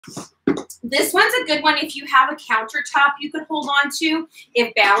This one's a good one if you have a countertop you could hold on to.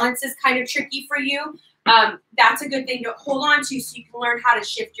 If balance is kind of tricky for you, that's a good thing to hold on to so you can learn how to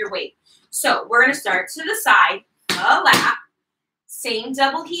shift your weight. So we're going to start to the side, a lap, same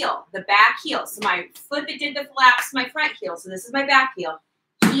double heel, the back heel. So my foot that did the flaps, my front heel. So this is my back heel.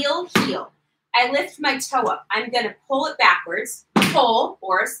 Heel, heel. I lift my toe up. I'm going to pull it backwards, pull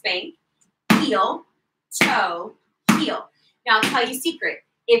or a spank, heel, toe, heel. Now I'll tell you a secret.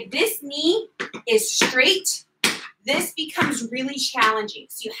 If this knee is straight, this becomes really challenging.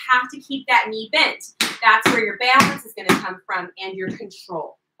 So you have to keep that knee bent. That's where your balance is going to come from and your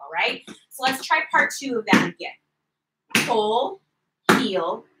control. All right? So let's try part 2 of that again. Pull,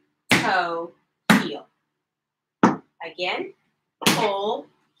 heel, toe, heel. Again. Pull,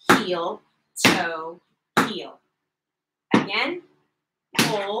 heel, toe, heel. Again.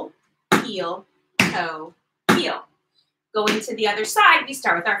 Pull, heel, toe, heel. Going to the other side, we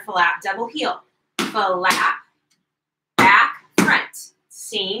start with our flap double heel. Flap, back, front.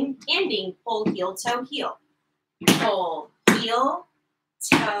 Same ending, pull, heel, toe, heel. Pull, heel,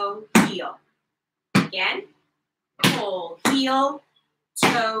 toe, heel. Again, pull, heel,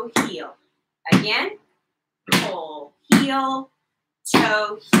 toe, heel. Again, pull, heel,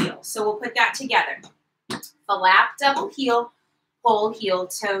 toe, heel. So we'll put that together. Flap, double heel, pull, heel,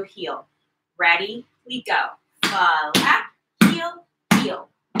 toe, heel. Ready? We go. Flap, heel, heel,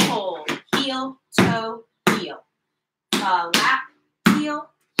 pull, heel, toe, heel. Flap, heel,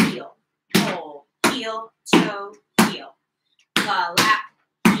 heel, pull, heel, toe, heel. Flap,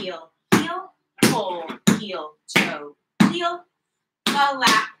 heel, heel, pull, heel, toe, heel.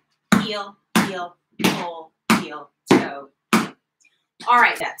 Flap, heel, heel, pull, heel, toe. All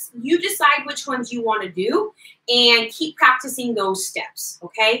right, steps. You decide which ones you want to do and keep practicing those steps,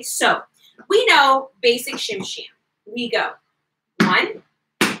 okay? So we know basic shim sham. We go 1,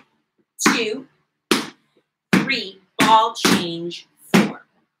 2, 3, ball change, 4.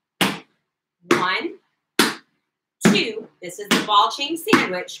 1, 2, this is the ball change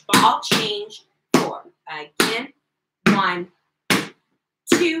sandwich, ball change, 4. Again, 1,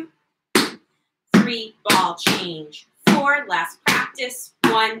 2, 3, ball change, 4. Last practice,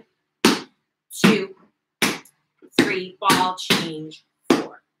 1, 2, 3, ball change,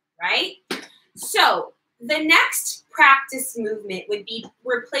 4, right? So the next practice movement would be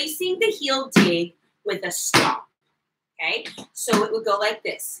replacing the heel dig with a stomp, okay? So it would go like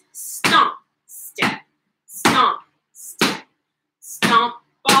this. Stomp, step, stomp, step, stomp,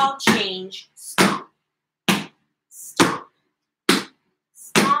 ball change, stomp, stomp,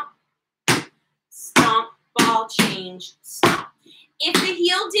 stomp, stomp, ball change, stomp. If the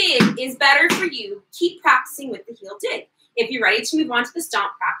heel dig is better for you, keep practicing with the heel dig. If you're ready to move on to the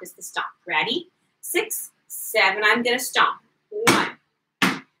stomp, practice the stomp. Ready? 6, 7, I'm going to stomp. 1,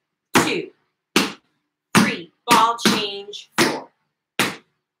 2, 3, ball change, 4.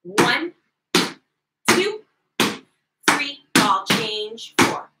 1, 2, 3, ball change,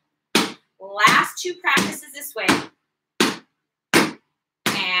 4. Last 2 practices this way.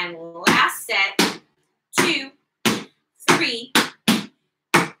 And last set, 2, 3.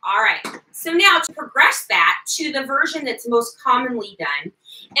 All right. So now to progress that to the version that's most commonly done,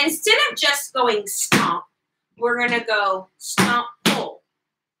 instead of just going stomp, we're going to go stomp, pull,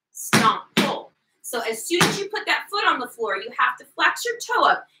 stomp, pull. So as soon as you put that foot on the floor, you have to flex your toe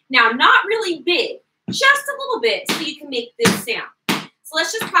up. Now, not really big, just a little bit so you can make this sound. So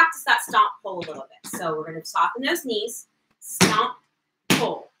let's just practice that stomp, pull a little bit. So we're going to soften those knees, stomp,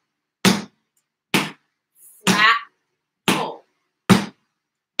 pull, flat, pull.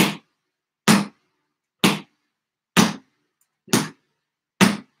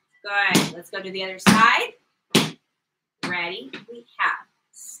 Good. Let's go to the other side. Ready? We have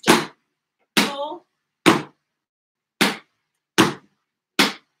stomp, pull.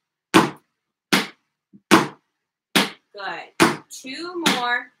 Good. 2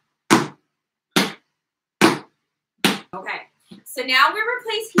 more. Okay. So now we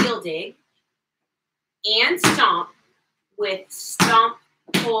replace heel dig and stomp with stomp,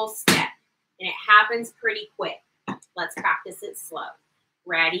 pull, step. And it happens pretty quick. Let's practice it slow.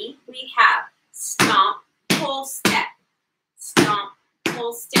 Ready? We have stomp, pull, step. Stomp,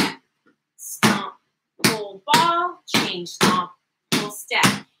 pull, step. Stomp, pull, ball, change, stomp, pull, step.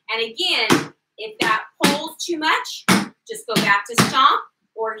 And again, if that pulls too much, just go back to stomp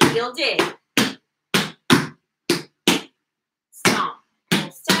or heel dig. Stomp,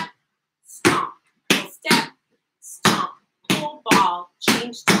 pull, step. Stomp, pull, step. Stomp, pull, ball,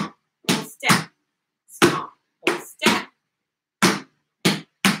 change, stomp, pull, step. Stomp, pull, step.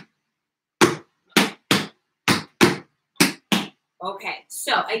 Okay,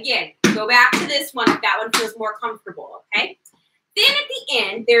 so again, go back to this one if that one feels more comfortable, okay? Then at the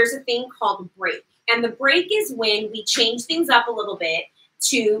end, there's a thing called break. And the break is when we change things up a little bit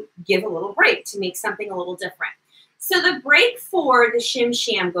to give a little break, to make something a little different. So the break for the Shim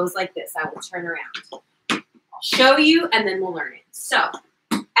Sham goes like this. I will turn around. I'll show you, and then we'll learn it. So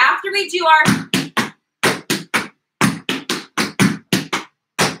after we do our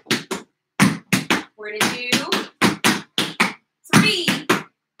we're going to do 3,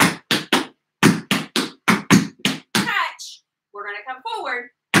 touch. We're going to come forward.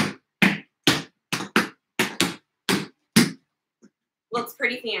 Looks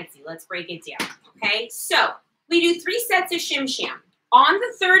pretty fancy. Let's break it down. Okay, so we do 3 sets of Shim Sham. On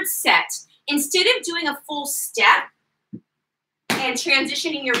the 3rd set, instead of doing a full step and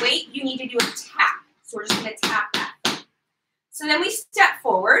transitioning your weight, you need to do a tap. So we're just going to tap that. So then we step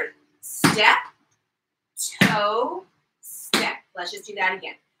forward, step, toe, step. Let's just do that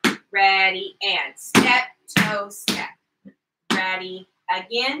again. Ready, and step, toe, step. Ready,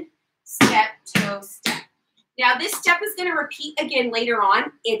 again, step, toe, step. Now this step is going to repeat again later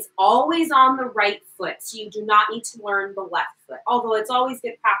on. It's always on the right foot, so you do not need to learn the left foot, although it's always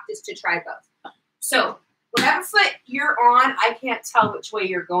good practice to try both. So whatever foot you're on, I can't tell which way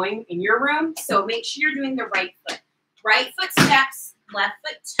you're going in your room, so make sure you're doing the right foot. Right foot steps, left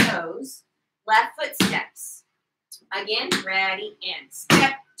foot toes, left foot steps. Again, ready, and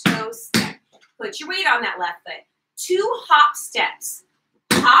step, toe, step. Put your weight on that left foot. 2 hop steps.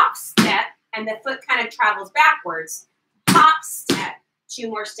 Hop, step, and the foot kind of travels backwards. Hop, step. 2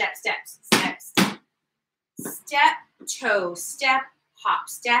 more step, steps, step, step. Step, toe, step, hop,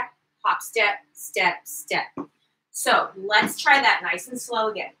 step, step, step. So let's try that nice and slow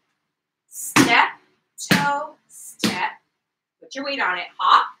again. Step, toe, step. Put your weight on it.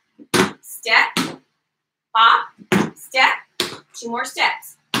 Hop, step, hop, step. 2 more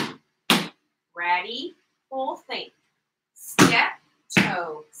steps. Ready, whole thing. Step,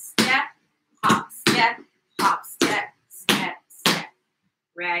 toe, step, hop, step, step, step.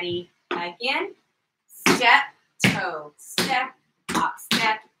 Ready, again. Step, toe, step, hop,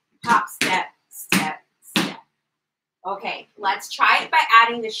 step, step, step. Okay, let's try it by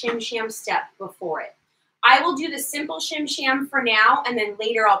adding the Shim Sham step before it. I will do the simple Shim Sham for now, and then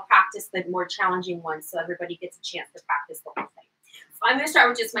later I'll practice the more challenging ones so everybody gets a chance to practice the whole thing. So I'm going to start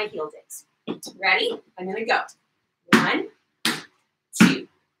with just my heel digs. Ready? I'm going to go. 1, 2,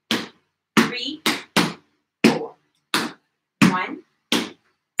 3, 4. 1,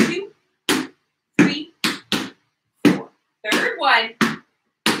 2, 3, 4. Third one.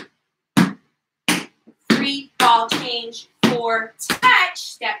 3, ball change. 4, touch.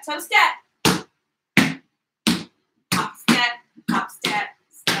 Step, toe, step. Hop, step,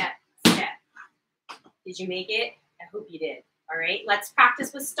 step, step. Did you make it? I hope you did. All right, let's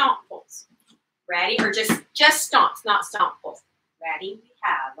practice with stomp pulls. Ready? Or just stomps, not stomp pulls. Ready? We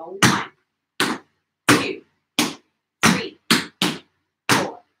have a 1, 2, 3,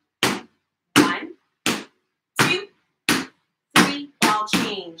 4. 1, 2, 3, ball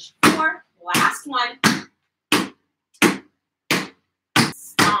change. 4, last one.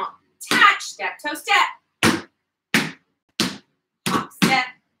 Stomp, touch, step, toe, step. Hop, step,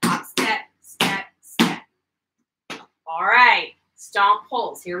 step, step. All right, stomp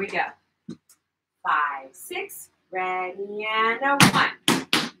pulls. Here we go. 5, 6, ready, and a 1.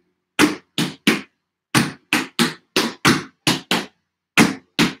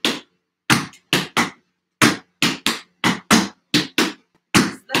 This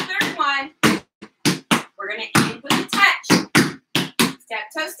is the third one. We're going to end with a touch. Step,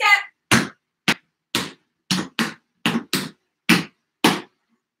 toe, step.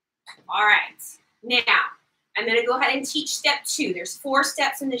 All right, now I'm going to go ahead and teach step 2. There's 4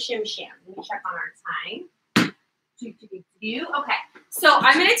 steps in the Shim Sham. Let me check on our time. Okay, so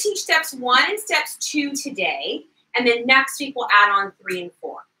I'm going to teach steps 1 and steps 2 today, and then next week we'll add on 3 and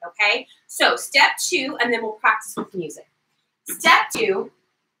 4, okay? So step 2, and then we'll practice with music. Step 2,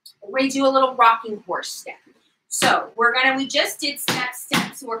 we're going to do a little rocking horse step. So we just did step,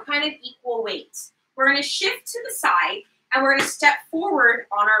 so we're kind of equal weight. We're going to shift to the side, and we're going to step forward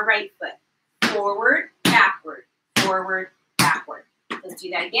on our right foot. Forward, backward, forward, backward. Let's do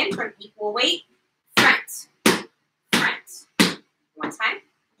that again from equal weight. Front, front. One time.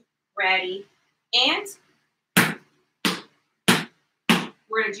 Ready, and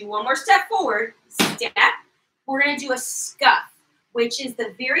we're going to do one more step forward. Step. We're going to do a scuff, which is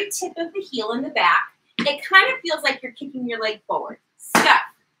the very tip of the heel in the back. It kind of feels like you're kicking your leg forward. Scuff.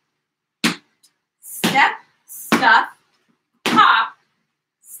 Step, scuff, hop,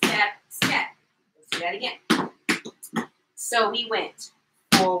 step, step. Let's do that again. So we went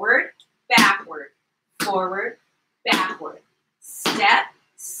forward, backward, forward, backward. Step,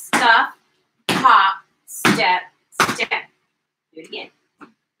 scuff, hop, step, step. Do it again.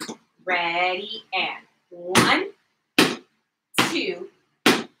 Ready, and 1, 2,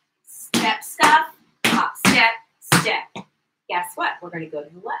 step, scuff, hop, step, step. Guess what? We're going to go to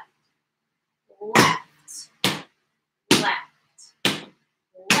the left. Left, left,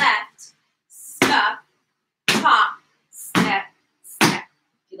 left, scuff, hop, step, step.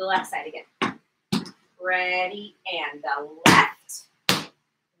 Do the left side again. Ready, and the left,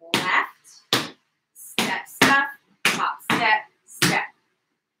 left, step, scuff, hop, step, step.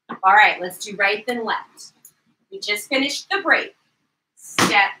 All right, let's do right then left. We just finished the break.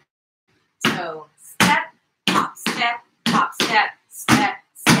 Step, toe, step, hop, step, step,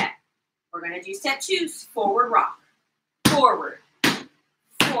 step. We're going to do step 2, forward rock. Forward,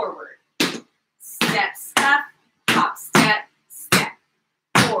 forward. Step, scuff, hop, step, step.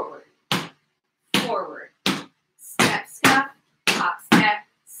 Forward, forward. Step, scuff, hop, step,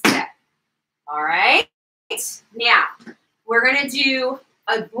 step. All right. Now, we're going to do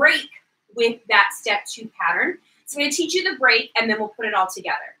a break with that step 2 pattern. So I'm going to teach you the break, and then we'll put it all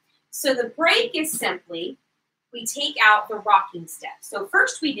together. So the break is simply, we take out the rocking step. So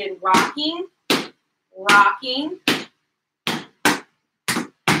first we did rocking, rocking,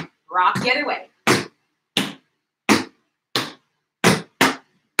 rock the other way.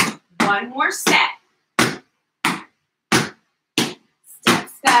 One more set. Step,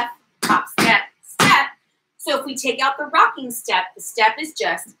 scuff, hop, step, step. So if we take out the rocking step, the step is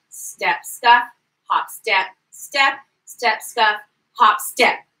just step, scuff, hop, step, step, step, scuff, hop,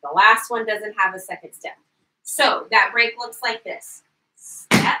 step. The last one doesn't have a second step. So that break looks like this.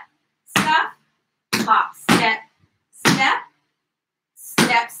 Step, scuff, hop, step, step,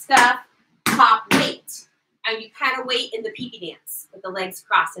 step, scuff, hop, wait. And you kind of wait in the peepee dance with the legs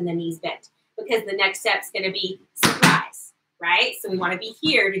crossed and the knees bent, because the next step's going to be surprise, right? So we want to be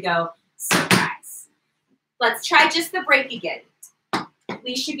here to go surprise. Let's try just the break again.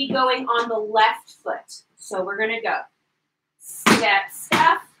 We should be going on the left foot. So we're going to go step,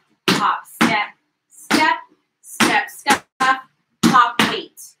 scuff, hop, step, step, step, scuff, hop,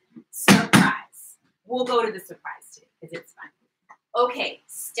 wait, surprise. We'll go to the surprise today because it's fun. Okay,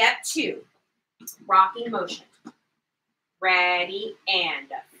 step 2, rocking motion. Ready,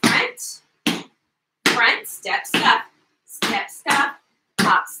 and front, front, step, scuff,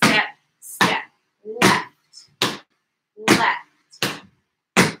 hop, step, step, left, left,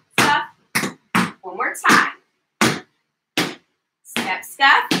 scuff. One more time. Step,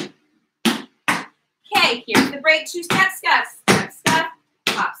 scuff. Okay, here's the break. 2 step scuffs. Step, scuff,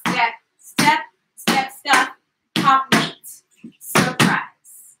 hop, step, step, step, scuff, hop, wait,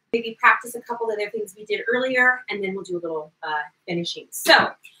 surprise. Maybe practice a couple other things we did earlier, and then we'll do a little finishing.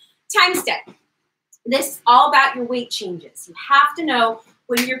 So, time step. This is all about your weight changes. You have to know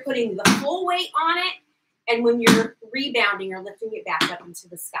when you're putting the full weight on it and when you're rebounding or lifting it back up into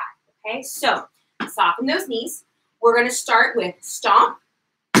the sky. Okay, so soften those knees. We're going to start with stomp,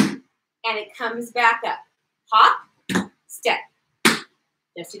 and it comes back up. Hop, step.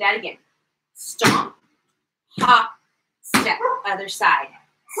 Just do that again. Stomp, hop, step. Other side.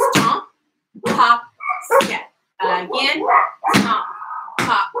 Stomp, hop, step. Again, stomp,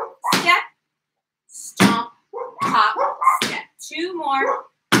 hop, step. Stomp, hop, step. 2 more.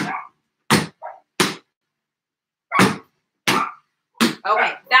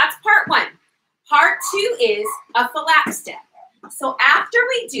 Okay, that's part 1. Part 2 is a flap step. So after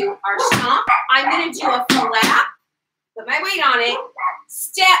we do our stomp, I'm going to do a flap, put my weight on it,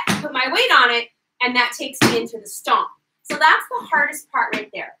 step, put my weight on it, and that takes me into the stomp. So that's the hardest part right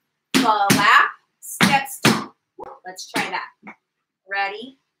there. Flap, step, stomp. Let's try that.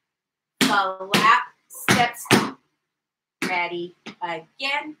 Ready? Flap, step, stomp. Ready?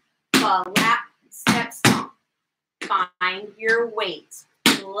 Again. Flap, step, stomp. Find your weight.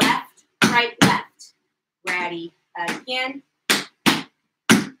 Left, right, left. Ready? Again.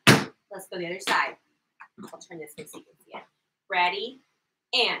 Let's go the other side. I'll turn this so you can see it. Ready?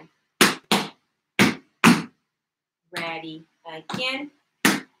 And. Ready? Again.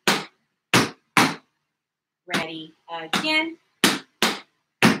 Ready? Again.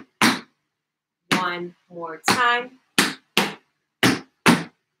 One more time.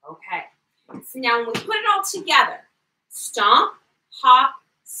 Okay. So now when we put it all together, stomp, hop,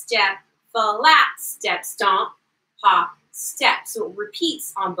 step, flap, step, stomp, hop, step. So it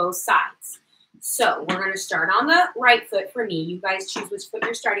repeats on both sides. So we're going to start on the right foot for me. You guys choose which foot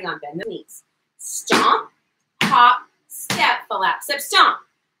you're starting on. Bend the knees. Stomp, hop, step, flap, step, stomp.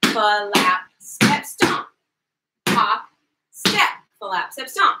 Flap, step, stomp. Hop, step, flap, step,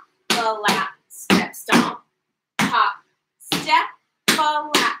 stomp, flap, step, stomp, hop, step,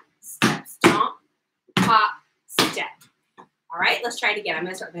 flap, step, stomp, hop, step. All right, let's try it again. I'm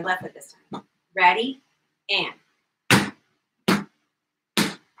going to start with my left foot this time. Ready, and.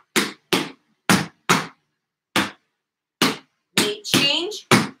 Weight change.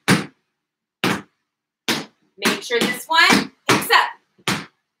 Make sure this one picks up.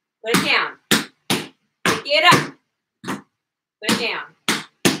 Put it down. Pick it up. Put it down.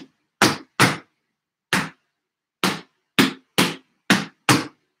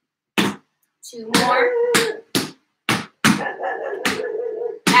 Two more.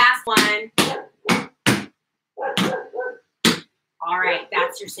 Last one. All right,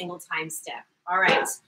 that's your single time step. All right.